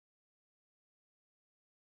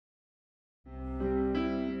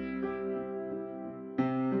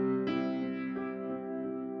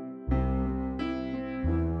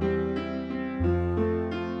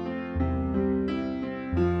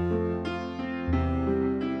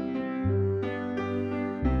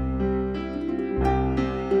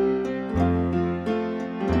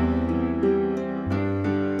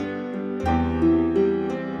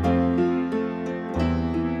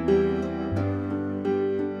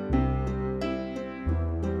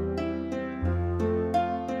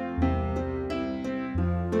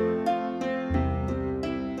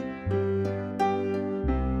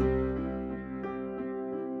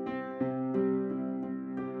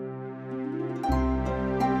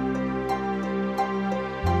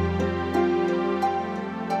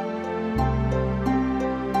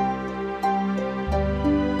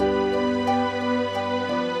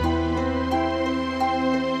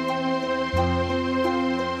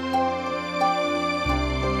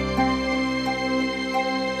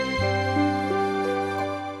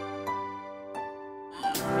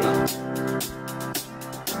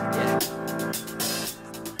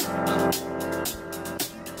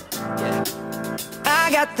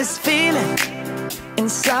I got this feeling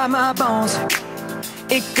inside my bones.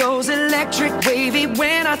 It goes electric wavy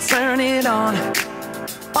when I turn it on.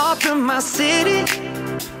 Off from my city,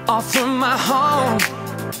 off from my home.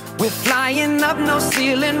 We're flying up, no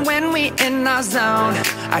ceiling when we in our zone.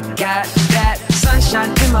 I got that sunshine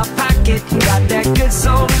in my pocket, got that good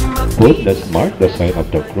soul in my Put the mark the sign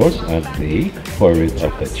of the cross on the forehead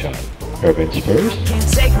of the child. Parents first.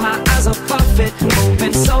 Can't take my eyes off of it,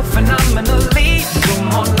 moving so phenomenally. You're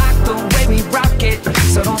more like the way we rock it,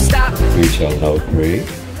 so don't stop. We shall now pray.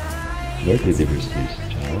 Lord, deliver this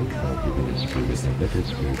child, now give the Spirit, and let the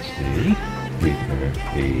Spirit stay with her.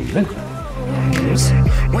 Amen.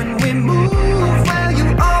 When we move, well, you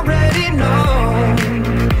already know.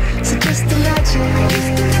 So just imagine.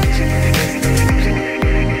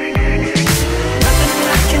 Nothing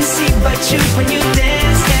I can see but you when you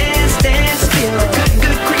dance, dance, dance. Feel good,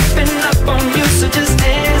 good creeping up on you. So just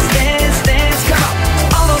dance, dance, dance. Come on.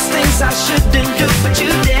 All those things I shouldn't do, but you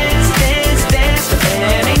dance, dance, dance.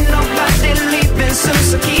 And ain't nobody leaving soon,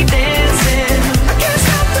 so keep dancing. I can't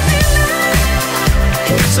stop the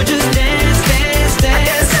feeling. So just dance, dance, dance. I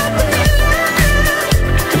can't stop the feeling.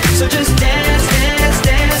 So just dance, dance,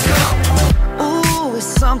 dance. Come on. Ooh, it's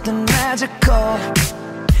something magical.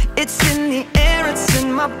 It's in the air, it's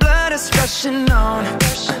in my blood, it's rushing on.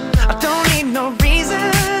 I don't need no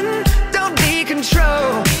reason, don't need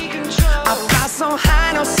control. I fly so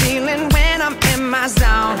high, no ceiling when I'm in my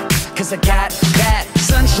zone. Cause I got that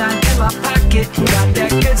sunshine in my pocket, got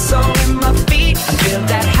that good soul in my feet. I feel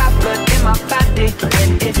that hot blood in my body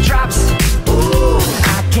when it drops. Ooh,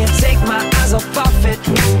 I can't take my eyes off of it,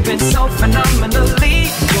 moving so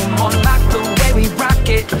phenomenally. You're more like the way we rock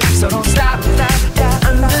it, so don't stop, stop, stop.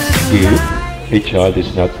 If a child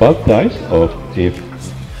is not baptized, or if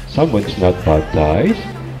someone is not baptized,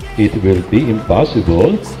 it will be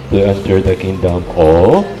impossible to enter the kingdom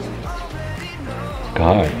of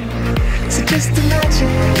God. So just imagine.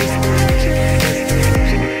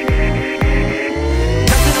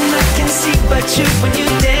 Nothing I can see but you when you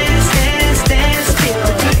dance, dance, dance. Feel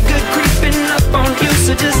good, good creeping up on you.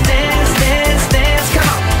 So just dance, dance, dance. Come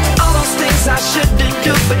on. All those things I shouldn't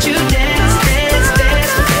do, but you dance, dance,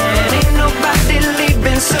 dance. And ain't nobody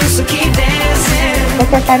leaving soon, so keep dancing.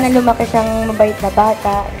 Basta sana lumaki siyang mabait na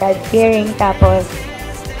bata, God-fearing, tapos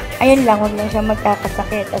ayun lang, huwag lang siyang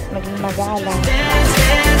magkakasakit at maging mag-aalang. Dance,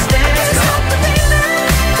 dance, dance.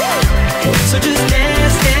 So just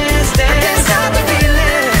dance, dance, dance.